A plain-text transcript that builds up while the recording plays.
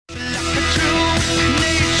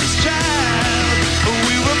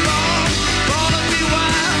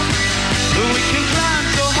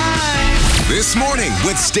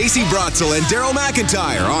with Stacey Brotzel and Daryl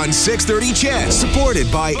McIntyre on 630 CHED.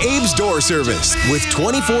 Supported by Abe's Door Service with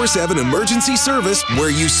 24/7 emergency service where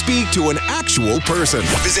you speak to an actual person.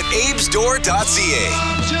 Visit abesdoor.ca.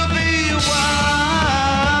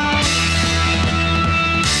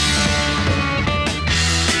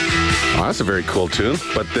 Oh, that's a very cool tune.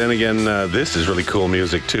 But then again, this is really cool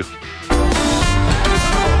music too.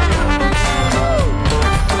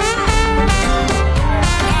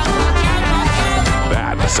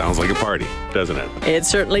 Sounds like a party, doesn't it? It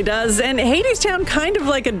certainly does. And Hadestown, kind of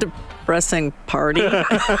like a depressing party. They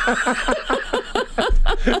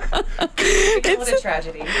call it a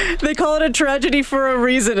tragedy. They call it a tragedy for a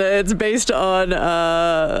reason. It's based on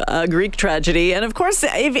a Greek tragedy. And of course,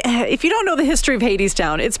 if you don't know the history of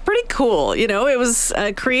Hadestown, it's pretty cool. You know, it was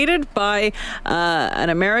created by an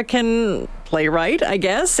American playwright, I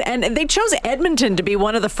guess. And they chose Edmonton to be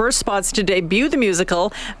one of the first spots to debut the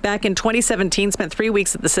musical back in 2017. Spent 3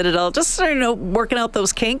 weeks at the Citadel, just, working out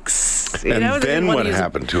those kinks. And then what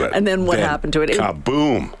happened to it? And then what happened to it?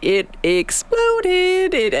 Kaboom. It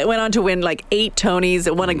exploded. It went on to win like 8 Tonys.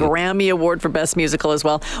 It won a Grammy Award for Best Musical as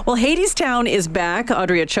well. Well, Hadestown is back.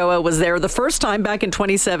 Audrey Ochoa was there the first time back in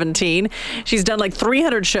 2017. She's done like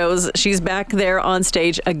 300 shows. She's back there on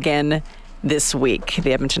stage again this week.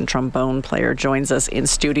 The Edmonton trombone player joins us in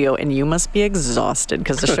studio, and you must be exhausted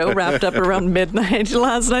because the show wrapped up around midnight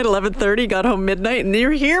last night, 11:30, got home midnight, and you're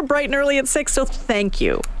here bright and early at 6, so thank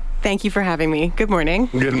you. Thank you for having me. Good morning.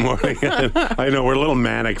 Good morning. I know we're a little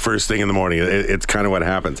manic first thing in the morning. It's kind of what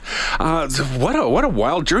happens. So what a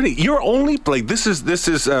wild journey. You're only like this is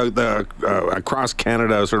the across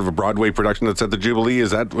Canada sort of a Broadway production that's at the Jubilee.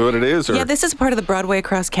 Is that what it is? Or? Yeah, this is part of the Broadway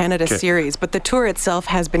Across Canada series, but the tour itself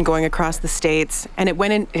has been going across the States, and it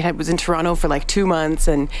was in Toronto for like 2 months,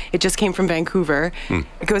 and it just came from Vancouver.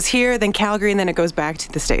 It goes here, then Calgary, and then it goes back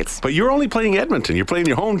to the States. But you're only playing Edmonton. You're playing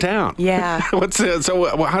your hometown. Yeah. So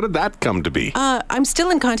how did that come to be? I'm still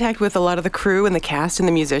in contact with a lot of the crew and the cast and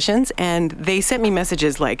the musicians, and they sent me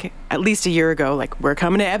messages like at least a year ago, like, we're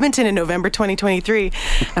coming to Edmonton in November 2023.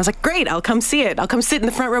 And I was like, great, I'll come see it. I'll come sit in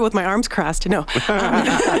the front row with my arms crossed. No. But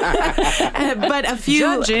a few...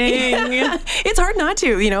 Judging. It's hard not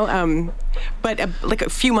to, but like a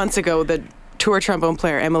few months ago, the tour trombone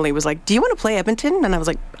player Emily was like, do you want to play Edmonton? And I was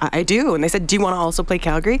like, I do. And they said, do you want to also play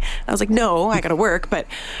Calgary? And I was like, no, I got to work. But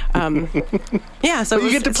yeah, so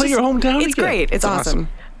you get to play your hometown. It's great. It's awesome.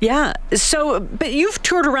 Yeah. So, but you've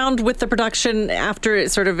toured around with the production after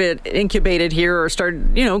it incubated here or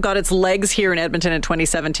started, got its legs here in Edmonton in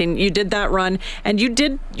 2017. You did that run, and you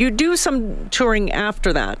do some touring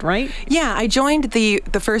after that, right? Yeah, I joined the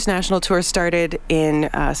first national tour started in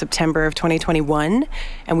September of 2021,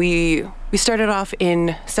 and we started off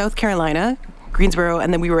in South Carolina, Greensboro,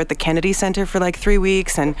 and then we were at the Kennedy Center for like 3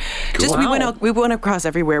 weeks, and we went across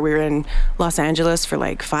everywhere. We were in Los Angeles for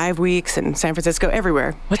like 5 weeks, and San Francisco,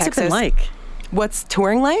 everywhere. What's Texas. it been like? What's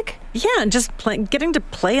touring like? Yeah, and just getting to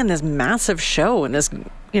play in this massive show, and this,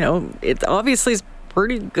 it obviously is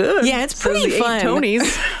pretty good. Yeah, it's pretty fun. 8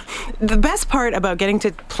 Tonys. The best part about getting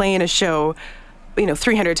to play in a show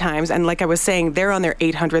 300 times, and like I was saying, they're on their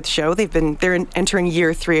 800th show. They're entering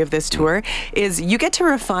year 3 of this tour. Is you get to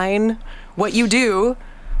refine what you do,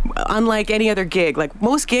 unlike any other gig. Like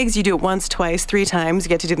most gigs, you do it once, twice, 3 times. You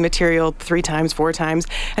get to do the material 3 times, 4 times,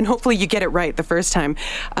 and hopefully you get it right the first time.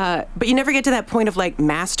 But you never get to that point of like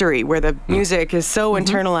mastery where the music is so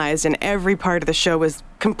internalized and every part of the show is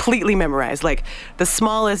completely memorized. Like the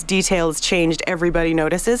smallest detail is changed, everybody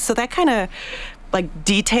notices. So that kind of like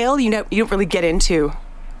detail you don't really get into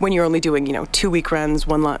when you're only doing 2-week runs,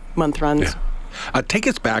 1-month runs. Yeah. Take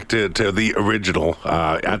us back to the original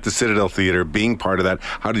at the Citadel Theatre, being part of that.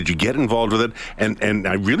 How did you get involved with it? And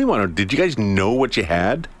I really want to, did you guys know what you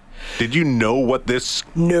had? Did you know what this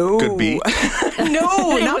could be?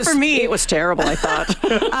 No, not for me. It was terrible, I thought.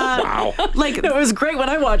 Wow. It was great when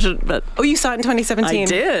I watched it. But Oh, you saw it in 2017? I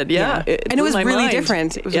did, yeah. And it was really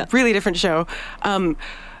different. It was a really different show.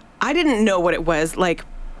 I didn't know what it was. Like,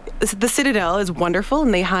 the Citadel is wonderful,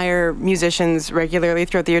 and they hire musicians regularly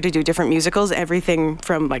throughout the year to do different musicals, everything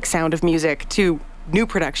from like Sound of Music to new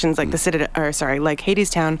productions like like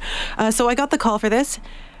Hadestown. So I got the call for this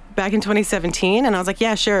back in 2017, and I was like,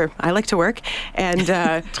 yeah, sure, I like to work. And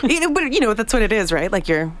but that's what it is, right? Like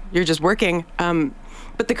you're just working.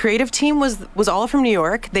 But the creative team was all from New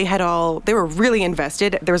York. They were really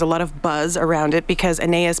invested. There was a lot of buzz around it because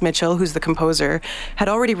Anais Mitchell, who's the composer, had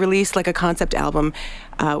already released like a concept album,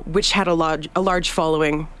 which had a large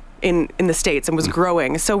following in the States and was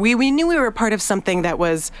growing. So we knew we were a part of something that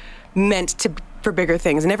was meant for bigger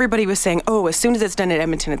things. And everybody was saying, oh, as soon as it's done at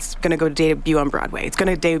Edmonton, it's going to go debut on Broadway. It's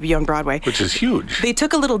going to debut on Broadway. Which is huge. They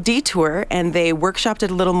took a little detour and they workshopped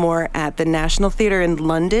it a little more at the National Theatre in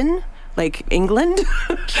London, like England.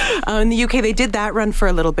 In the UK, they did that run for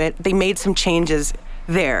a little bit. They made some changes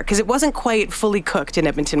there because it wasn't quite fully cooked in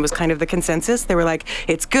Edmonton was kind of the consensus. They were like,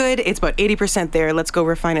 it's good, it's about 80% there, let's go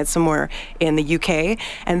refine it some more in the UK.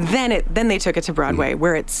 And then they took it to Broadway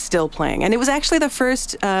where it's still playing. And it was actually the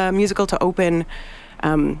first musical to open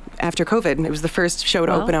after COVID. It was the first show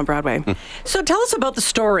to open on Broadway. So tell us about the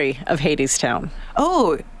story of Hadestown.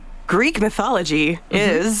 Oh, Greek mythology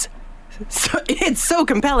is... So, it's so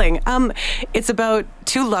compelling. It's about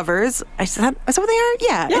two lovers. Is that what they are?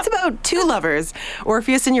 Yeah. It's about two lovers,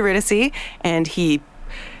 Orpheus and Eurydice, and the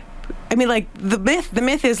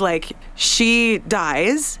myth is like she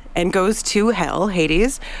dies and goes to hell,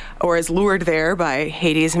 Hades, or is lured there by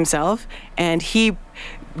Hades himself, and he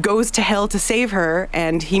goes to hell to save her,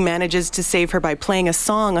 and he manages to save her by playing a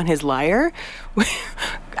song on his lyre.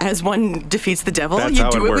 As one defeats the devil, That's you how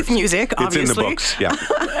do it works. with music, obviously. It's in the books, yeah.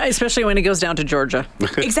 Especially when he goes down to Georgia.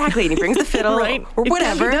 Exactly, and he brings the fiddle Right. or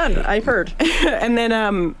whatever. It can be done, I've heard. And then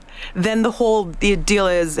the deal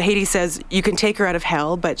is Hades says you can take her out of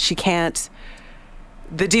hell, but she can't.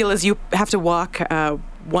 The deal is you have to walk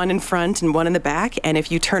one in front and one in the back, and if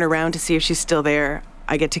you turn around to see if she's still there,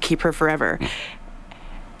 I get to keep her forever.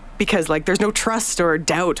 Because there's no trust or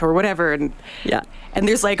doubt or whatever, and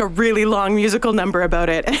there's a really long musical number about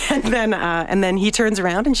it, and then he turns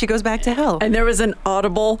around and she goes back to hell. And there was an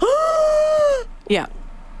audible. Yeah.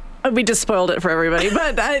 We just spoiled it for everybody,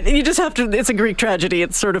 but you just have to. It's a Greek tragedy.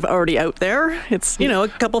 It's sort of already out there. It's a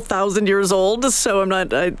couple thousand years old, so I'm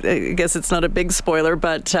not. I guess it's not a big spoiler,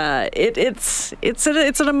 but it's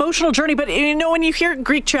an emotional journey. But when you hear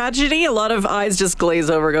Greek tragedy, a lot of eyes just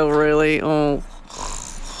glaze over. Go really? Oh.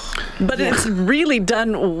 But it's really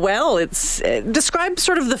done well. Describe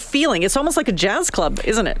sort of the feeling. It's almost like a jazz club,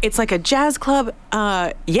 isn't it? It's like a jazz club.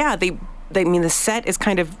 The set is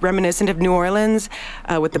kind of reminiscent of New Orleans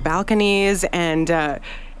with the balconies, and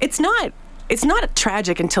it's not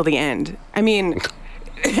tragic until the end. I mean,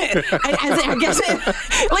 I guess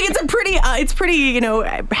it's pretty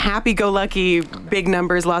happy-go-lucky, big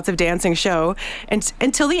numbers, lots of dancing show, and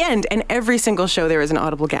until the end. And every single show there is an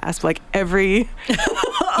audible gasp. It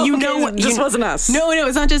just wasn't us. No,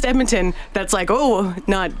 it's not just Edmonton. That's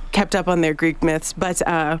not kept up on their Greek myths, but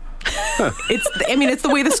it's the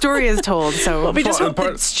way the story is told. So we just hope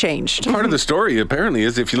it's changed. Part of the story apparently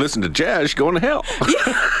is if you listen to jazz, you're going to hell.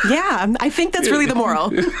 Yeah, I think that's really the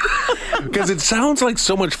moral. Because it sounds like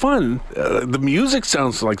so much fun. The music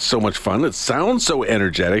sounds like so much fun. It sounds so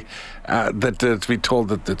energetic that to be told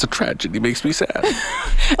that it's a tragedy makes me sad.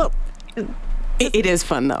 Well, it is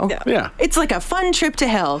fun, though. Yeah. It's like a fun trip to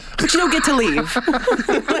hell, but you don't get to leave.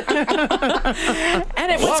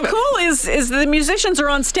 And what's cool is the musicians are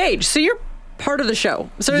on stage, so you're part of the show.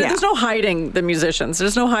 So there's no hiding the musicians.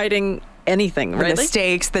 There's no hiding anything, right? The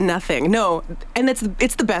stakes, the nothing. No, and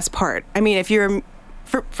it's the best part. I mean, if you're...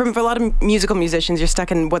 For a lot of musical musicians, you're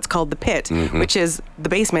stuck in what's called the pit, which is the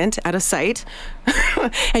basement at a site,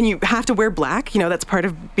 and you have to wear black. That's part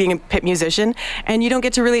of being a pit musician, and you don't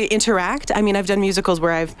get to really interact. I mean, I've done musicals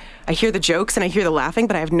where I hear the jokes and I hear the laughing,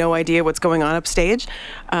 but I have no idea what's going on upstage.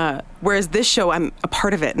 Whereas this show, I'm a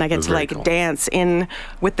part of it, and I get to cool. dance in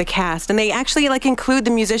with the cast, and they actually include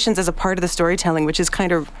the musicians as a part of the storytelling, which is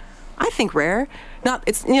kind of, I think, rare.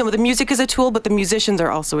 The music is a tool, but the musicians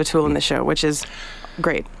are also a tool in the show, which is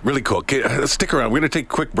great. Really cool. Okay, stick around. We're going to take a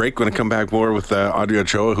quick break. We're going to come back more with Audrey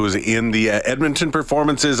Ochoa, who's in the Edmonton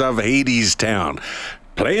performances of Hadestown.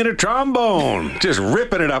 Playing a trombone, just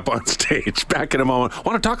ripping it up on stage. Back in a moment. I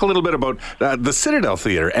want to talk a little bit about the Citadel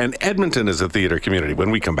Theatre and Edmonton as a theatre community when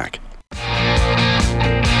we come back.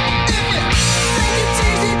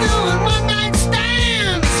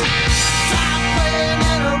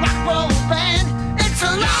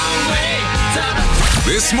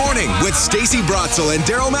 This morning with Stacey Brotzel and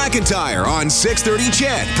Daryl McIntyre on 630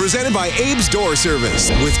 CHED, presented by Abe's Door Service,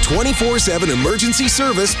 with 24/7 emergency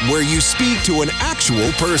service where you speak to an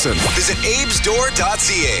actual person. Visit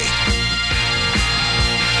abesdoor.ca.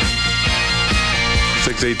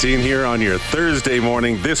 6:18 here on your Thursday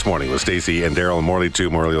morning. This morning with Stacey and Daryl and Morley too.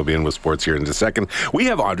 Morley will be in with sports here in a second. We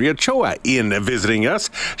have Audrey Ochoa in visiting us.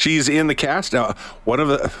 She's in the cast. One of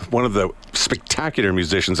the spectacular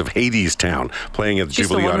musicians of Hadestown, playing at the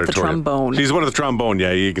Jubilee Auditorium. She's the one with the trombone. She's one of the trombone.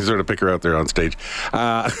 Yeah, you can sort of pick her out there on stage.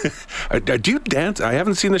 Do you dance? I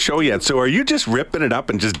haven't seen the show yet. So are you just ripping it up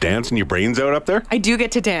and just dancing your brains out up there? I do get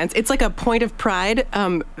to dance. It's like a point of pride.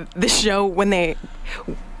 This show, when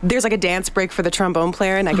there's like a dance break for the trombone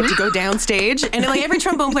player, and I get to go downstage, and like every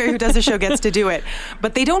trombone player who does the show gets to do it.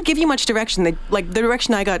 But they don't give you much direction. They, like, the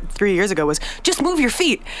direction I got 3 years ago was just move your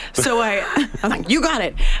feet. So I'm like, you got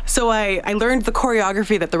it. So I learned the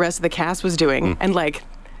choreography that the rest of the cast was doing, and like,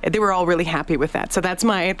 they were all really happy with that. So that's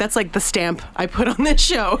like the stamp I put on this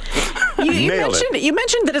show. You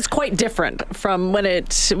mentioned that it's quite different from when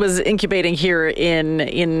it was incubating here in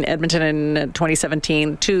Edmonton in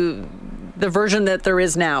 2017 to the version that there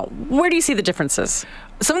is now. Where do you see the differences?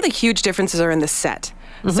 Some of the huge differences are in the set.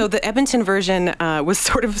 So the Edmonton version was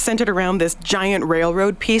sort of centered around this giant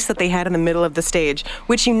railroad piece that they had in the middle of the stage,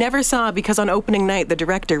 which you never saw because on opening night, the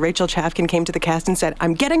director, Rachel Chafkin, came to the cast and said,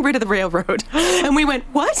 "I'm getting rid of the railroad." And we went,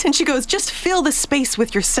 "What?" And she goes, "Just fill the space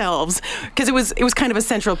with yourselves." Because it was kind of a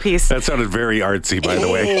central piece. That sounded very artsy, by the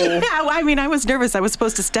way. Yeah, I mean, I was nervous. I was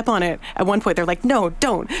supposed to step on it at one point. They're like, "No,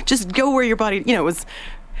 don't. Just go where your body," it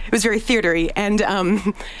was very theatery,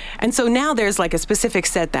 and so now there's like a specific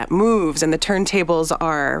set that moves, and the turntables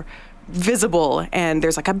are visible, and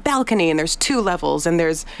there's like a balcony, and there's 2 levels, and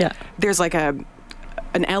there's like an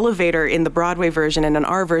elevator in the Broadway version, and in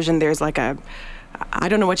our version there's like I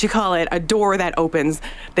don't know what you call it, a door that opens.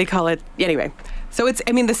 They call it anyway. So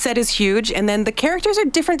the set is huge, and then the characters are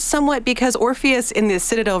different somewhat because Orpheus in the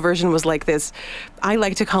Citadel version was like this, I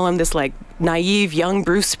like to call him this like naive young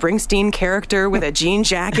Bruce Springsteen character with a jean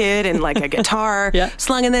jacket and like a guitar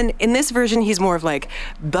slung, and then in this version he's more of like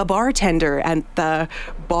the bartender at the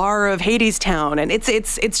bar of Hadestown, and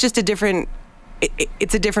it's just a different,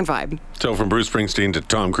 it's a different vibe. So from Bruce Springsteen to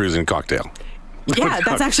Tom Cruise in Cocktail. Yeah,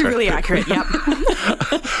 that's actually really accurate. Yep.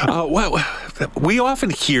 Well, we often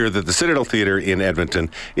hear that the Citadel Theatre in Edmonton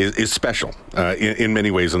is special in many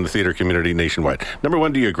ways in the theatre community nationwide. Number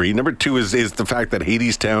one, do you agree? Number two is the fact that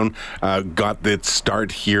Hadestown got its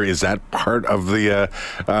start here. Is that part of the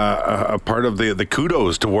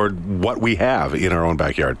kudos toward what we have in our own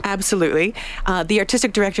backyard? Absolutely. The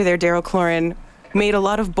artistic director there, Daryl Cloran, made a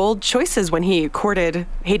lot of bold choices when he courted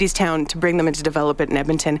Hadestown to bring them into development in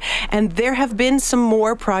Edmonton. And there have been some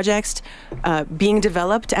more projects being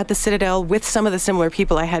developed at the Citadel with some of the similar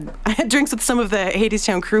people. I had drinks with some of the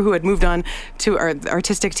Hadestown crew who had moved on to our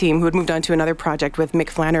artistic team, who had moved on to another project with Mick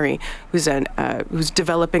Flannery, who's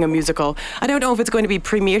developing a musical. I don't know if it's going to be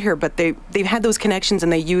premiered here, but they've had those connections,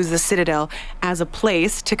 and they use the Citadel as a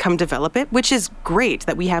place to come develop it, which is great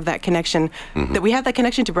that we have that connection, that we have that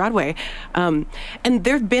connection to Broadway. And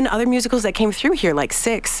there have been other musicals that came through here, like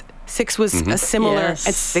Six. Six was a similar, and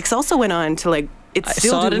Six also went on to like, I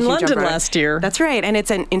saw it in London last year. That's right, and it's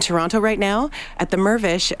in Toronto right now at the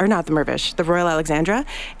the Royal Alexandra,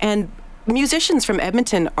 and musicians from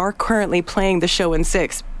Edmonton are currently playing the show in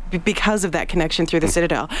Six because of that connection through the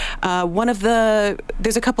Citadel.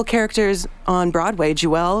 There's a couple characters on Broadway,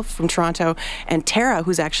 Joelle from Toronto and Tara,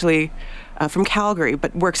 who's actually from Calgary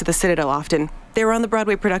but works at the Citadel often. They're on the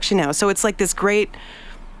Broadway production now, so it's like this great,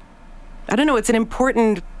 I don't know, it's an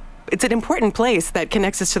important place that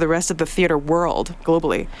connects us to the rest of the theater world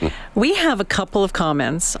globally. We have a couple of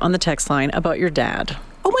comments on the text line about your dad.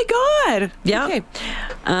 Oh my God! Yeah. Okay.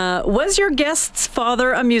 Was your guest's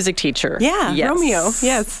father a music teacher? Yeah, yes. Romeo,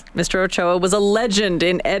 yes. Mr. Ochoa was a legend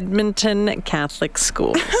in Edmonton Catholic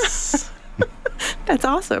schools. That's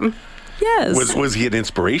awesome. Yes. Was he an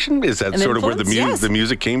inspiration? Is that sort of where the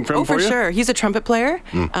music came from for you? Oh, for sure. He's a trumpet player.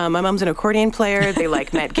 My mom's an accordion player. They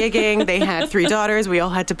met gigging. They had 3 daughters. We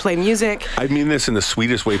all had to play music. I mean this in the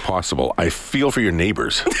sweetest way possible. I feel for your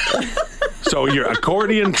neighbors. So your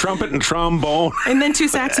accordion, trumpet, and trombone. And then 2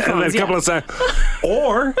 saxophones. And then a couple of saxophones.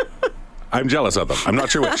 Or I'm jealous of them. I'm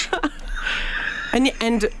not sure which. And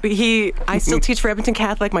I still teach for Edmonton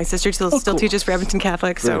Catholic. My sister still teaches for Edmonton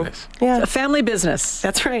Catholic. So nice. Yeah, a family business.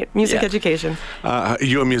 That's right. Music education.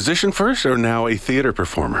 You a musician first, or now a theater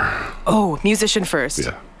performer? Oh, musician first.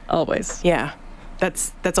 Yeah, always. Yeah,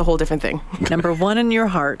 that's a whole different thing. Number 1 in your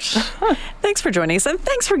heart. Thanks for joining us, and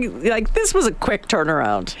thanks for this was a quick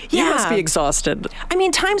turnaround. Yeah. You must be exhausted. I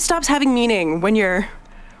mean, time stops having meaning when you're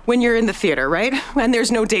in the theater, right? And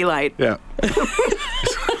there's no daylight. Yeah.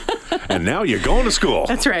 And now you're going to school.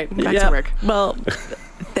 That's right. Back to work. Well,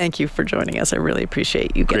 thank you for joining us. I really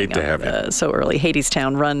appreciate you getting Great to have you. So early.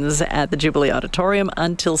 Hadestown runs at the Jubilee Auditorium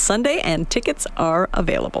until Sunday, and tickets are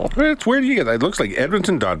available. Where do you get that? It looks like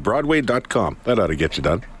edmonton.broadway.com. That ought to get you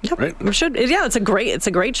done. Yep. Right? Yeah, it's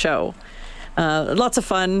a great show. Lots of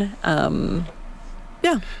fun.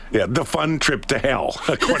 Yeah, the fun trip to hell,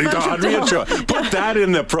 according to Audrey Ochoa. Put that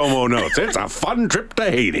in the promo notes. It's a fun trip to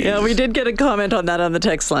Hades. Yeah, we did get a comment on that on the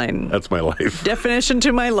text line. That's my life. Definition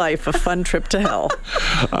to my life, a fun trip to hell.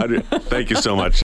 Audrey, thank you so much.